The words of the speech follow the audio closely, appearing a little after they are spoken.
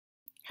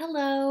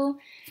Hello.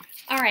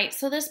 All right,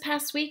 so this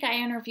past week I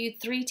interviewed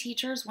three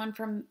teachers, one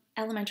from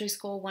elementary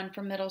school, one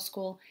from middle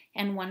school,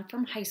 and one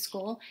from high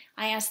school.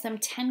 I asked them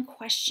 10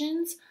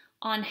 questions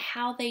on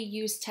how they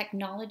use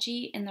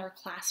technology in their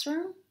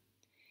classroom.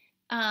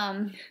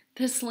 Um,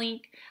 this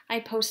link, I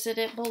posted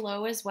it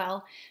below as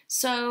well.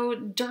 So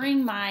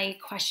during my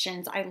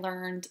questions, I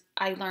learned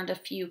a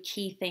few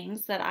key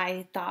things that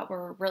I thought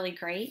were really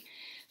great.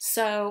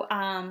 So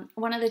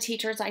one of the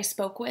teachers I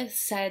spoke with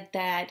said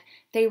that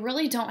they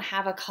really don't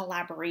have a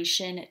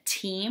collaboration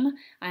team.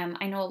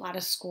 I know a lot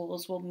of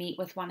schools will meet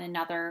with one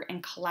another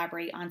and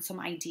collaborate on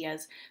some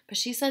ideas, but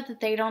she said that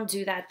they don't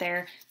do that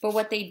there. But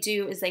what they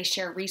do is they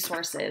share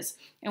resources.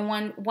 And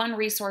one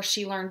resource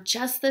she learned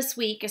just this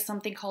week is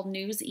something called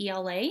News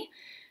ELA.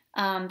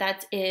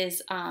 That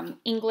is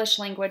English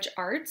Language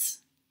Arts.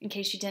 In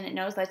case you didn't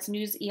know, that's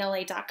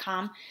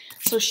newsela.com.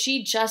 So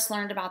she just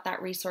learned about that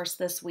resource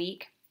this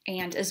week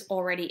and is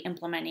already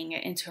implementing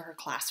it into her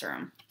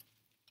classroom.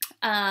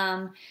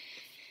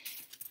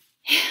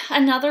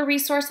 Another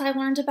resource I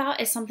learned about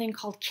is something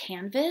called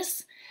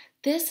Canvas.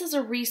 This is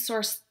a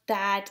resource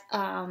that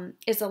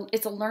is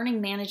a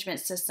learning management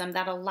system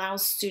that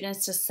allows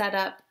students to set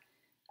up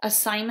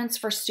assignments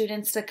for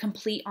students to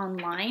complete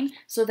online,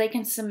 so they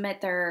can submit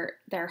their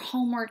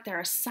homework, their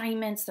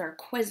assignments, their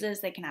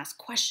quizzes. They can ask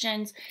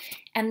questions,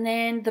 and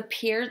then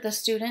the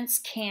students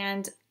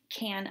can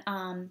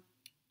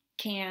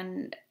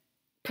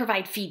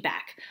provide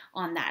feedback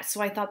on that. So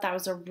I thought that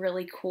was a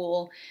really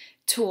cool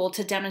tool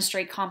to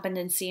demonstrate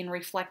competency and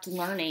reflect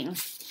learning.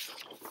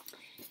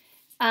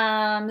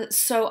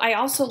 So I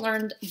also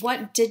learned,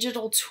 what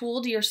digital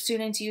tool do your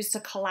students use to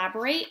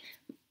collaborate?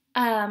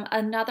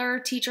 Another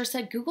teacher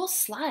said Google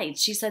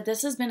Slides. She said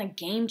this has been a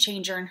game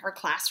changer in her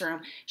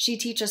classroom. She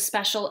teaches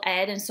special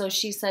ed, and so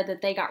she said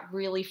that they got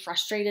really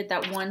frustrated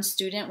that one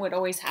student would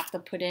always have to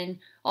put in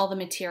all the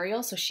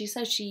material. So she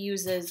says she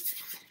uses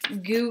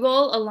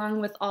Google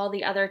along with all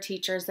the other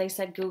teachers. They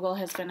said Google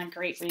has been a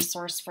great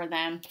resource for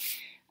them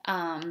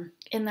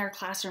in their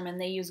classroom,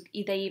 and they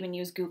even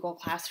use Google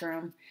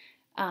Classroom.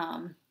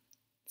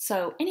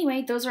 So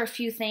anyway, those are a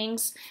few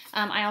things.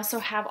 I also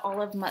have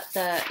all of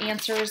the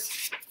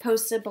answers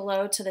posted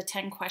below to the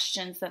 10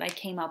 questions that I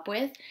came up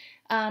with.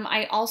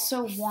 I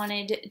also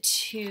wanted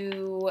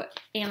to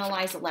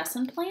analyze a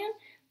lesson plan.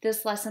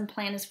 This lesson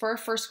plan is for a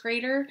first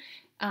grader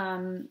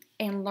and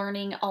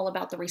learning all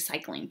about the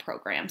recycling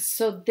program.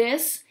 So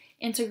this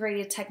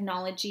integrated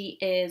technology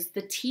is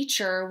the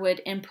teacher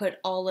would input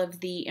all of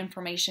the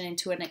information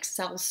into an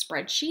Excel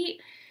spreadsheet,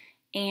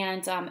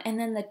 and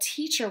then the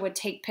teacher would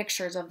take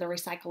pictures of the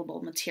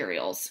recyclable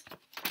materials.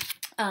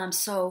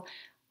 So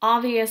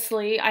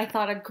obviously, I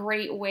thought a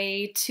great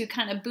way to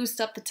kind of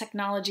boost up the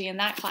technology in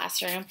that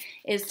classroom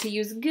is to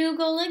use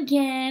Google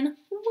again.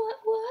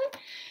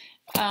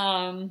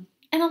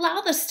 And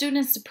allow the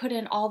students to put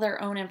in all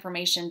their own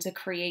information to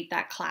create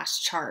that class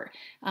chart.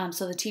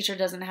 So the teacher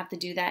doesn't have to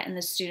do that, and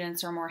the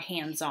students are more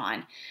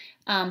hands-on.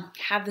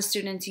 Have the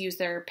students use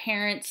their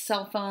parents'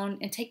 cell phone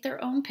and take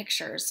their own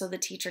pictures, so the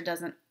teacher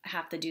doesn't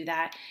have to do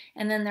that.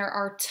 And then there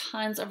are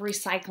tons of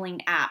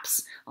recycling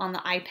apps on the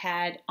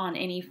iPad, on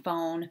any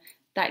phone,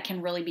 that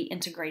can really be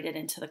integrated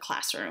into the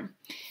classroom.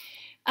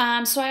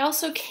 So I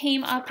also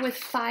came up with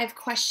 5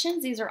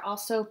 questions. These are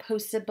also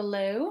posted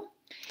below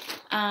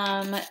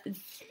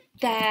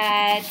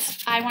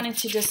that I wanted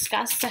to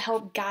discuss to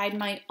help guide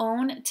my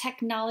own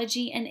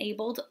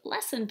technology-enabled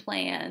lesson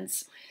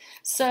plans.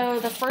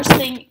 So the first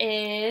thing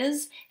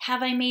is,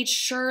 have I made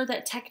sure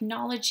that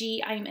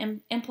technology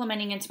I'm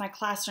implementing into my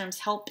classrooms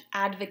help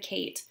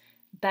advocate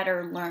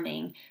better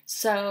learning?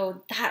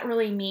 So that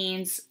really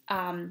means,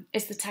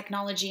 is the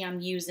technology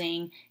I'm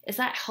using, is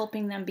that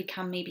helping them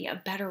become maybe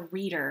a better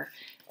reader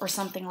or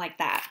something like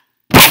that?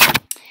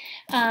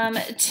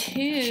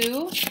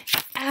 2,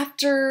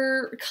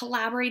 after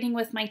collaborating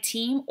with my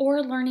team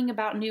or learning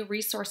about new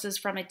resources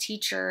from a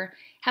teacher,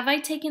 have I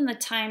taken the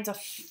time to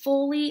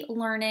fully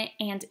learn it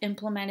and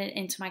implement it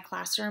into my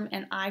classroom?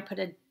 And I put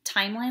a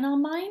timeline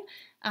on mine.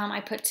 I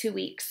put 2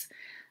 weeks.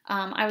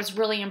 I was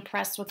really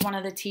impressed with one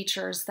of the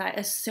teachers that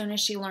as soon as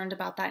she learned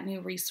about that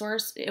new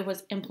resource, it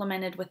was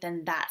implemented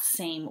within that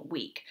same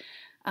week.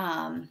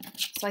 So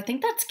I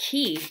think that's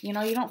key. You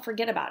don't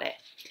forget about it.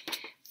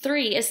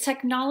 3, is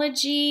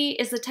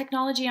the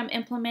technology I'm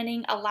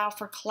implementing allow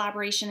for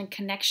collaboration and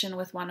connection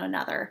with one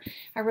another?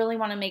 I really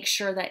want to make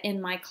sure that in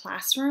my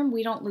classroom,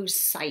 we don't lose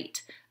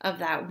sight of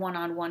that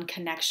one-on-one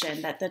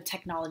connection, that the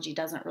technology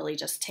doesn't really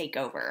just take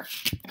over.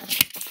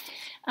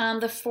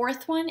 The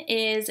 4th one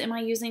is, am I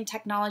using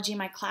technology in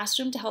my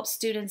classroom to help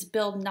students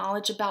build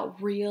knowledge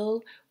about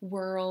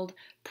real-world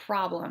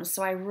problems?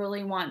 So I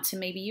really want to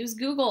maybe use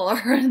Google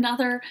or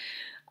another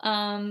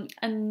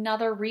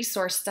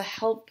resource to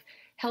help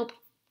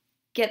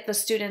get the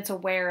students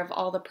aware of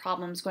all the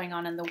problems going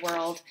on in the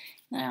world.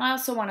 And I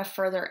also want to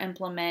further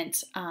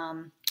implement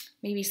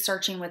maybe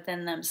searching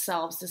within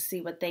themselves to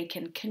see what they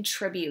can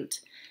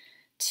contribute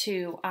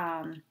to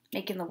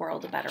making the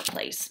world a better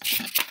place.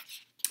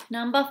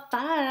 Number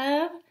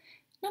 5,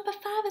 Number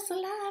 5 is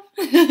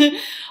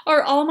alive.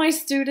 Are all my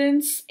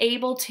students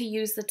able to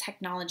use the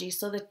technology?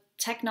 So the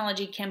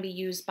technology can be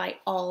used by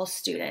all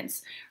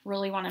students.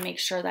 Really want to make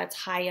sure that's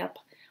high up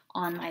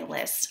on my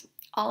list.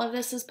 All of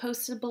this is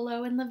posted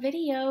below in the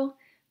video.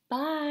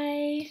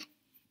 Bye.